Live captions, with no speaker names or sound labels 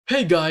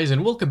Hey guys,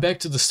 and welcome back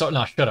to the start.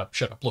 Nah, shut up,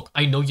 shut up. Look,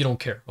 I know you don't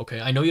care.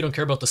 Okay, I know you don't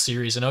care about the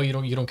series. I know you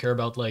don't care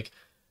about like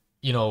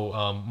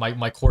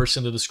my course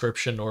in the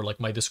description or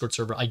like my Discord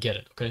server. I get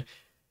it. Okay,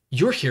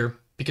 you're here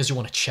because you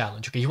want to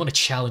challenge. Okay, you want to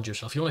challenge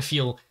yourself. You want to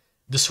feel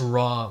this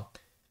raw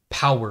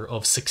power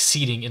of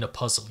succeeding in a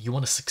puzzle. You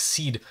want to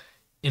succeed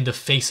in the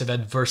face of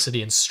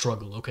adversity and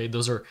struggle. Okay,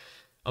 those are.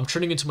 I'm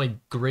turning into my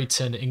grade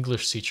 10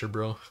 English teacher,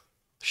 bro.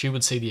 She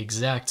would say the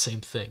exact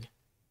same thing.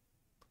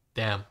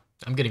 Damn,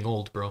 I'm getting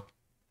old, bro,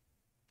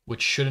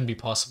 which shouldn't be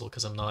possible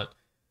because I'm not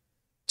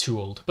too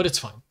old, but it's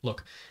fine.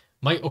 Look,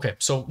 okay,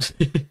 so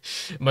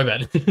my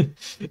bad.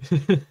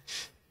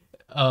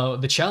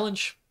 The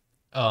challenge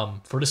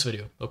for this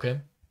video,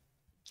 okay?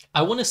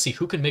 I want to see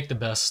who can make the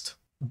best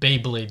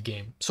Beyblade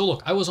game. So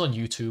look, I was on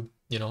YouTube,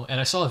 and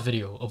I saw a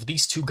video of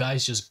these two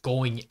guys just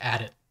going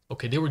at it.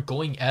 Okay, they were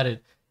going at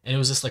it, and it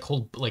was this like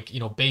whole like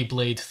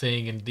Beyblade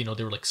thing, and they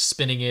were like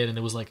spinning it, and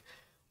it was like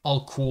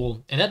all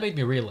cool, and that made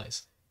me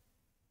realize,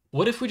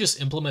 what if we just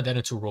implement that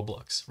into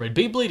Roblox, right?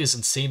 Beyblade is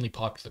insanely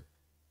popular,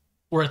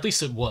 or at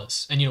least it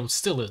was, and it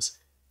still is.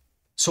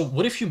 So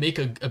what if you make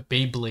a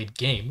Beyblade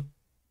game,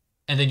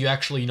 and then you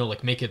actually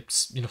like make it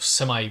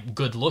semi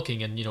good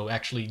looking, and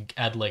actually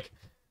add like,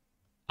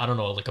 I don't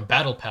know, like a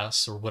battle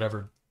pass or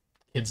whatever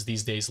kids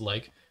these days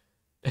like,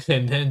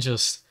 and then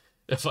just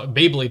if a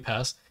Beyblade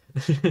pass,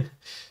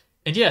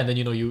 and yeah, and then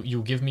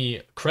you give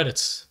me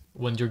credits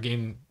when your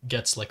game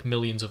gets like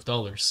millions of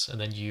dollars,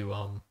 and then you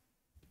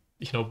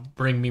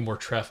bring me more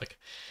traffic.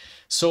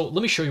 So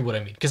let me show you what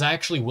I mean, because I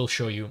actually will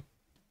show you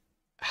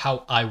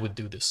how I would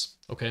do this.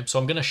 Okay, so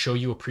I'm gonna show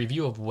you a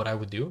preview of what I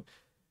would do.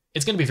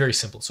 It's gonna be very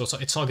simple, so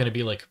it's not gonna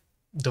be like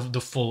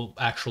the full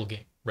actual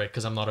game, right?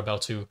 Because I'm not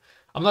about to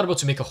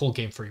make a whole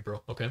game for you,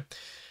 bro. Okay.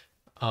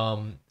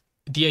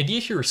 The idea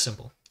here is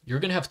simple. You're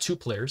gonna have two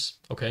players,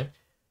 okay,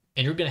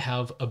 and you're gonna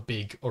have a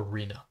big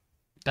arena.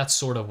 That's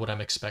sort of what I'm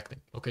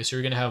expecting. Okay, so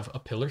you're gonna have a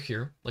pillar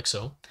here, like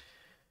so,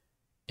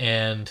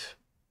 and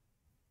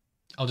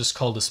I'll just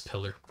call this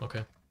pillar,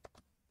 okay?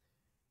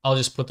 I'll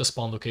just put the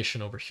spawn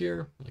location over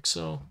here, like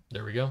so.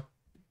 There we go.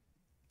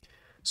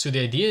 So the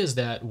idea is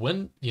that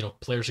when,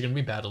 players are going to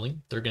be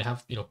battling, they're going to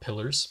have,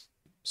 pillars.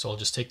 So I'll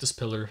just take this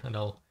pillar and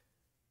I'll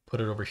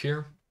put it over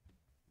here.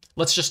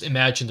 Let's just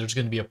imagine there's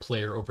going to be a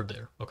player over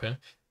there, okay?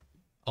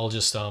 I'll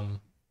just, I'm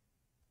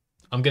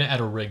going to add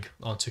a rig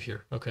onto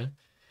here, okay?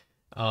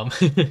 Um,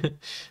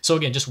 so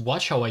again, just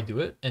watch how I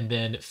do it and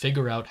then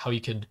figure out how you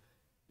could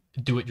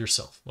do it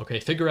yourself.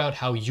 Okay, figure out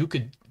how you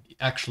could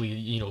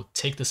actually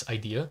take this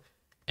idea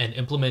and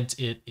implement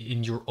it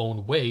in your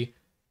own way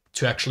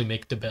to actually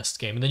make the best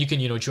game. And then you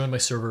can join my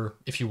server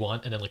if you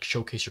want and then like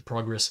showcase your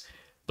progress.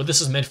 But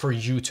this is meant for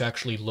you to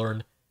actually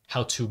learn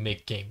how to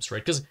make games,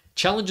 right? Because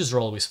challenges are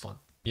always fun,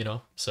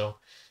 so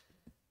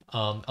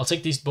I'll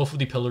take both of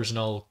the pillars and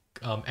I'll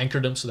anchor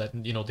them so that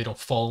they don't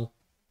fall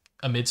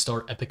amidst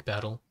our epic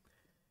battle.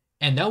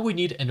 And now we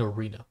need an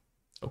arena.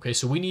 Okay,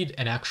 so we need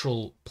an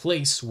actual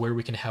place where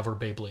we can have our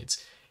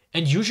Beyblades.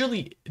 And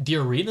usually the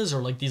arenas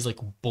are like these like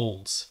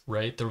bowls,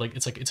 right? They're like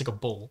it's like a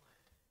bowl.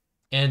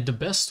 And the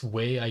best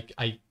way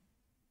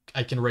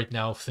I can right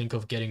now think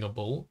of getting a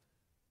bowl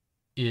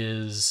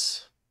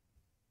is,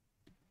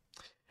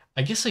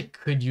 I guess I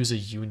could use a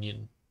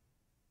union.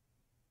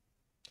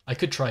 I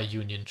could try a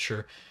union,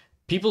 sure.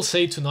 People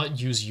say to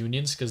not use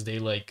unions because they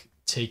like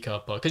take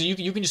up because you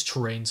can use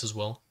terrains as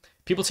well.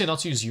 People say not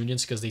to use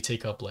unions because they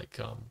take up like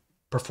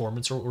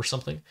performance or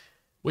something,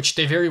 which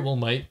they very well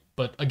might.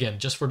 But again,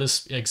 just for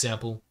this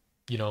example,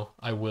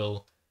 I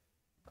will,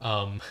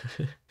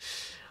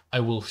 I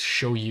will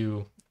show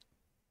you,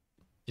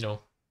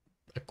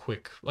 a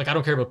quick, like, I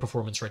don't care about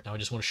performance right now. I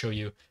just want to show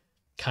you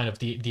kind of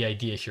the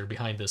idea here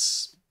behind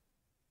this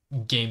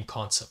game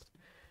concept.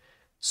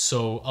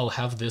 So I'll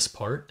have this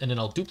part and then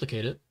I'll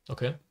duplicate it.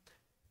 Okay.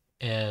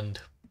 And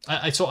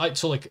so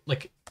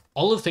like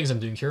all of the things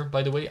I'm doing here,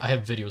 by the way, I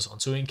have videos on.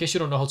 So in case you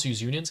don't know how to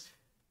use unions,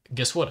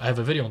 guess what? I have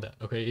a video on that.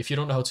 Okay. If you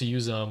don't know how to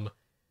use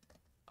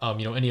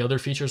any other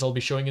features I'll be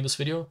showing in this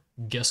video,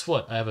 guess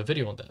what? I have a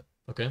video on that.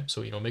 Okay.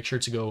 So make sure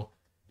to go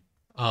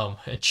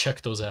and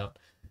check those out.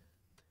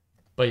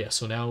 But yeah,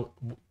 so now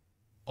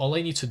all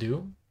I need to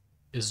do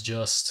is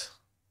just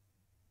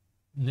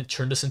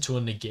turn this into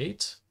a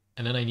negate,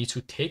 and then I need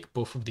to take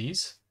both of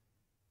these,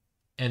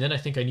 and then I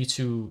think I need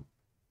to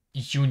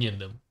union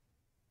them.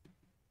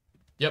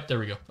 Yep, there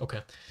we go. Okay.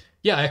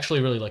 Yeah, I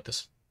actually really like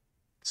this.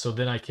 So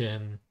then I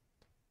can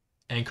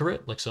anchor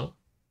it like so.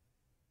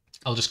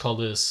 I'll just call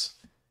this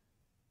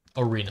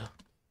arena.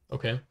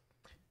 Okay.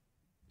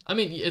 I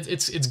mean,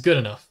 it's good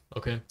enough.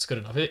 Okay, it's good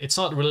enough. It's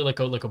not really like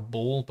a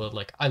bowl, but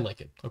like I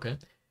like it. Okay.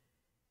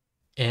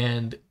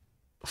 And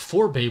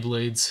for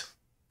Beyblades,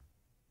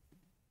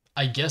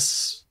 I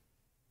guess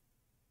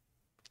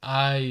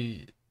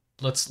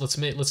let's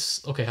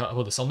okay, how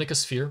about this? I'll make a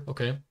sphere.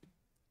 Okay,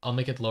 I'll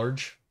make it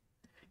large.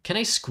 Can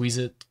I squeeze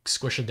it,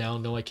 squish it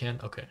down? No, I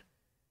can't. Okay.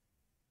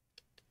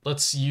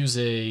 Let's use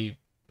a.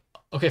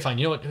 Okay, fine.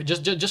 You know what?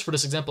 Just for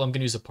this example, I'm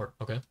gonna use a part.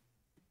 Okay,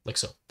 like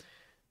so.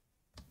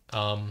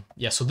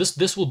 Yeah. So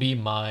this will be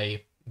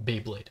my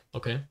Beyblade,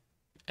 okay?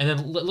 And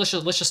then let's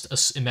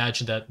just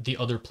imagine that the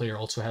other player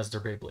also has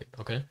their Beyblade,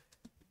 okay?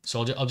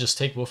 So I'll just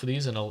take both of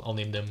these and I'll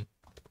name them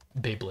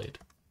Beyblade,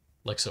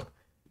 like so.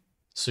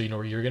 So you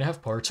know you're gonna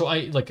have parts. So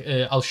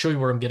I'll show you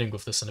where I'm getting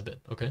with this in a bit,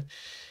 okay?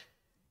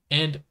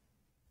 And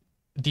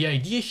the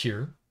idea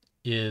here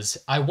is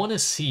I want to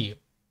see,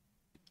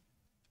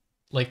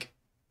 like,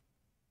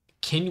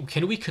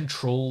 can we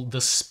control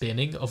the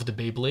spinning of the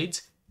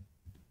Beyblades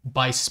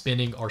by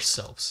spinning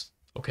ourselves?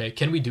 Okay,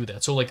 can we do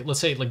that? So like let's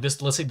say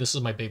this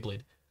is my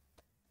Beyblade.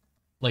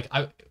 Like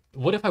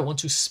what if I want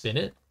to spin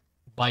it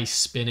by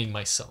spinning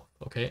myself?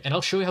 Okay, and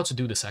I'll show you how to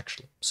do this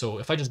actually. So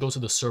if I just go to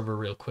the server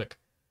real quick,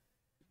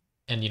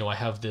 and you know I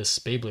have this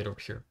Beyblade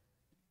over here,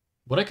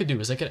 what I could do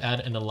is I could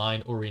add an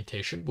align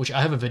orientation, which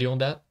I have a video on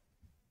that.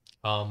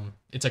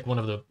 It's like one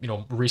of the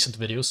recent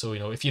videos, so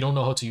if you don't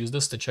know how to use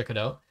this, then check it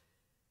out.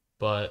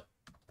 But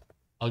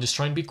I'll just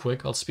try and be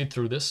quick. I'll speed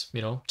through this,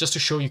 just to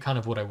show you kind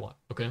of what I want.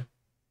 Okay,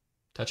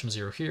 attachment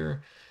 0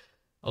 here.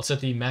 I'll set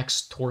the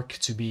max torque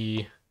to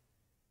be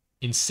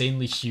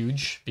insanely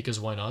huge, because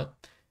why not?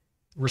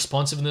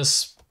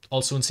 Responsiveness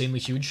also insanely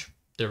huge.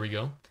 There we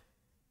go.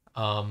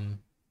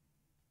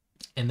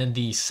 And then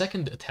the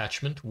second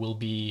attachment will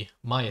be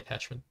my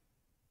attachment.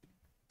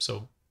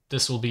 So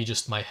this will be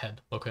just my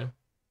head, okay?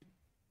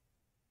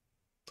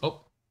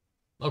 Oh,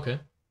 okay.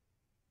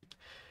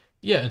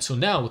 Yeah, and so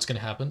now what's going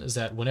to happen is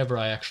that whenever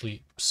I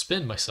actually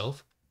spin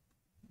myself,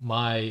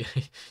 my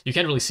you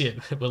can't really see it,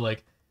 but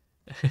like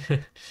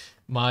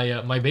my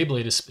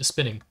Beyblade is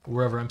spinning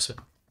wherever I'm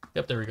spinning.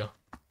 Yep, there we go.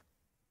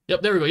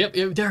 Yep, there we go.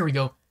 Yep, there we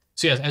go.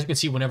 So yeah, as you can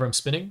see, whenever I'm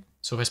spinning,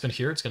 so if I spin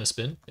here, it's going to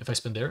spin. If I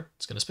spin there,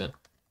 it's going to spin.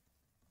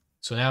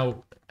 So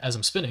now, as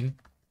I'm spinning,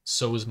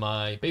 so is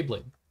my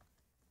Beyblade.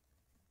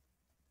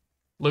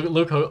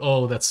 Look how,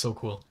 oh, that's so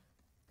cool.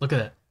 Look at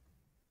that.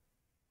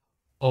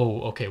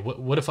 Oh, okay.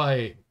 What if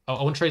I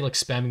want to try like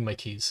spamming my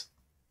keys.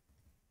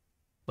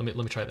 Let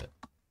me try that.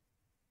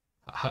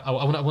 I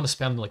want to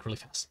spam them like really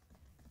fast.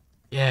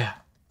 Yeah.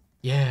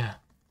 Yeah.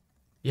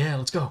 Yeah,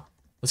 let's go.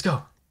 Let's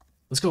go.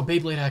 Let's go,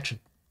 Beyblade action.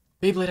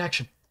 Beyblade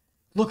action.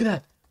 Look at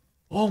that.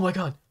 Oh my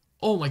god.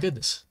 Oh my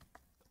goodness.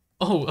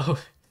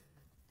 Oh.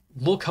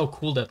 Look how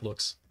cool that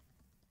looks.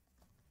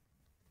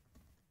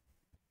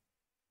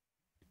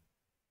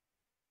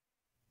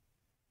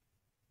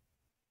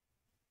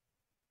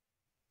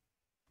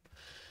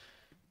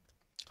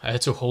 I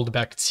had to hold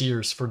back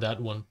tears for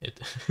that one.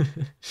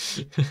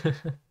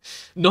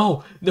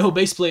 No,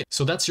 Beyblade.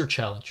 So that's your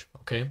challenge,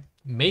 okay?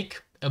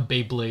 Make a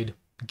Beyblade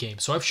game.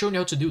 So I've shown you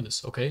how to do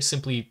this, okay?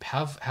 Simply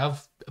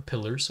have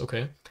pillars,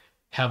 okay?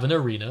 Have an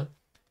arena,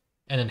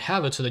 and then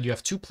have it so that you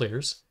have 2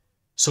 players.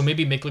 So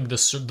maybe make like the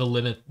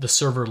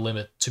server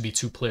limit to be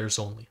 2 players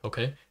only,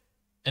 okay?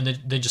 And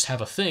then they just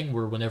have a thing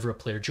where whenever a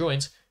player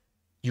joins,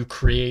 you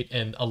create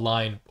an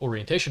align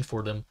orientation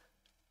for them,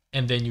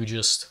 and then you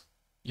just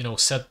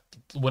set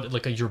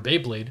your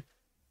Beyblade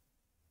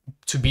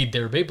to be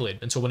their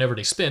Beyblade, and so whenever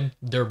they spin,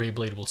 their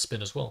Beyblade will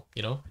spin as well,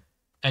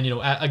 and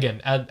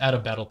add a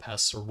battle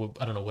pass, or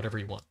I don't know, whatever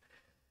you want.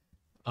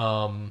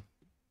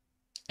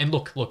 And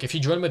look, if you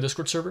join my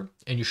Discord server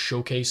and you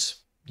showcase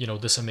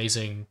this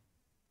amazing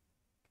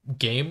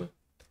game,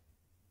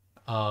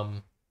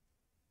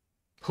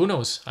 who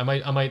knows, I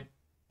might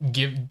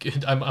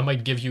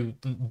give you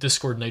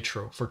Discord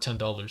Nitro for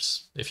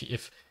 $10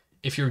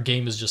 if your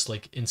game is just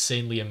like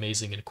insanely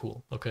amazing and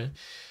cool, okay?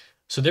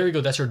 So there you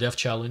go, that's your dev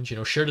challenge.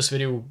 Share this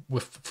video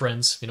with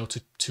friends,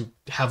 to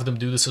have them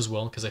do this as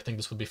well, because I think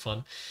this would be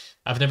fun.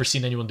 I've never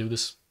seen anyone do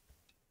this,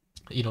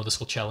 this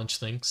whole challenge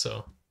thing,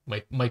 so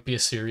might be a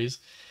series.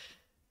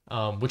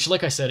 Which,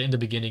 like I said in the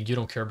beginning, you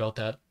don't care about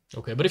that,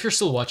 okay? But if you're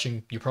still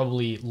watching, you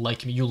probably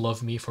like me, you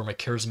love me for my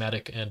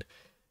charismatic and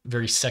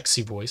very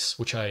sexy voice,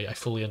 which I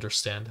fully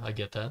understand. I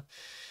get that.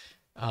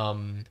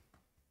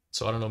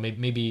 So I don't know,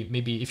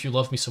 maybe if you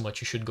love me so much,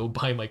 you should go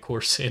buy my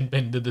course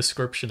in the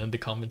description and the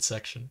comment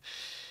section.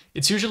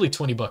 It's usually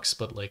 $20,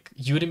 but like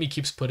Udemy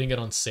keeps putting it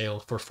on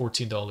sale for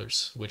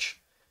 $14, which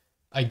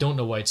I don't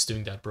know why it's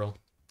doing that, bro.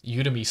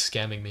 Udemy's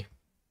scamming me.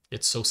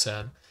 It's so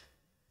sad.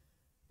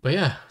 But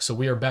yeah, so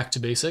we are back to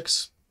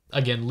basics.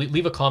 Again,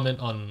 leave a comment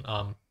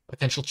on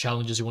potential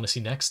challenges you want to see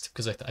next,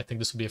 because I think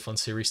this would be a fun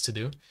series to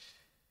do.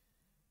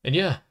 And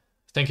yeah,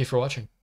 thank you for watching.